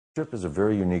Strip is a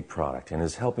very unique product and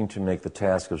is helping to make the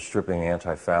task of stripping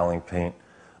anti-fouling paint,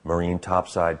 marine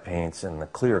topside paints, and the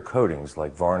clear coatings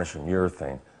like varnish and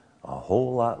urethane a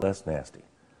whole lot less nasty.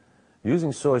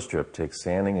 Using Soy Strip takes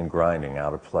sanding and grinding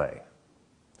out of play.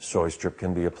 Soy Strip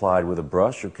can be applied with a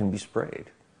brush or can be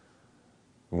sprayed.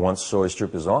 Once Soy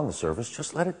Strip is on the surface,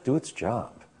 just let it do its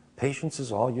job. Patience is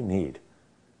all you need.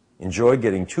 Enjoy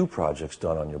getting 2 projects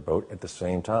done on your boat at the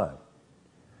same time.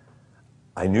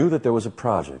 I knew that there was a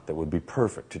project that would be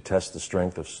perfect to test the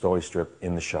strength of Soy Strip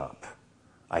in the shop.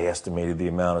 I estimated the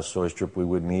amount of Soy Strip we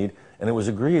would need, and it was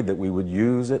agreed that we would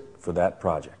use it for that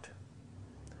project.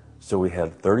 So we had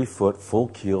a 30-foot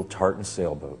full-keel tartan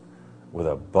sailboat with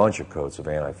a bunch of coats of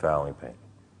anti-fouling paint.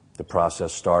 The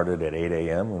process started at 8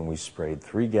 a.m. when we sprayed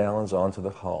 3 gallons onto the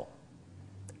hull.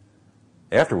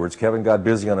 Afterwards, Kevin got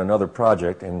busy on another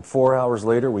project, and 4 hours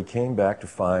later we came back to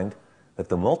find that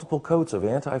the multiple coats of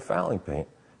anti-fouling paint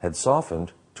had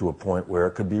softened to a point where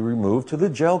it could be removed to the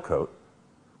gel coat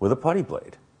with a putty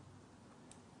blade.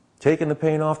 Taking the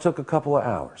paint off took a couple of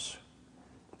hours.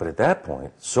 But at that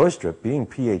point, Soy Strip being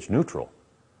pH neutral,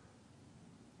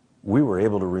 we were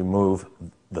able to remove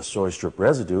the Soy Strip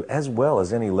residue as well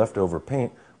as any leftover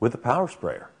paint with the power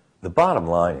sprayer. The bottom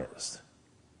line is,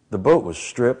 the boat was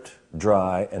stripped,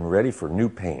 dry, and ready for new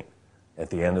paint at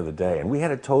the end of the day, and we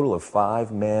had a total of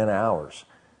 5 man-hours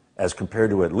as compared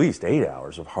to at least 8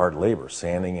 hours of hard labor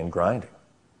sanding and grinding.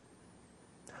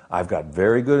 I've got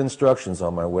very good instructions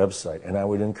on my website, and I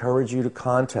would encourage you to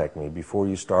contact me before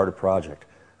you start a project.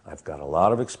 I've got a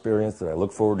lot of experience that I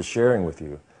look forward to sharing with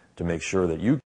you to make sure that you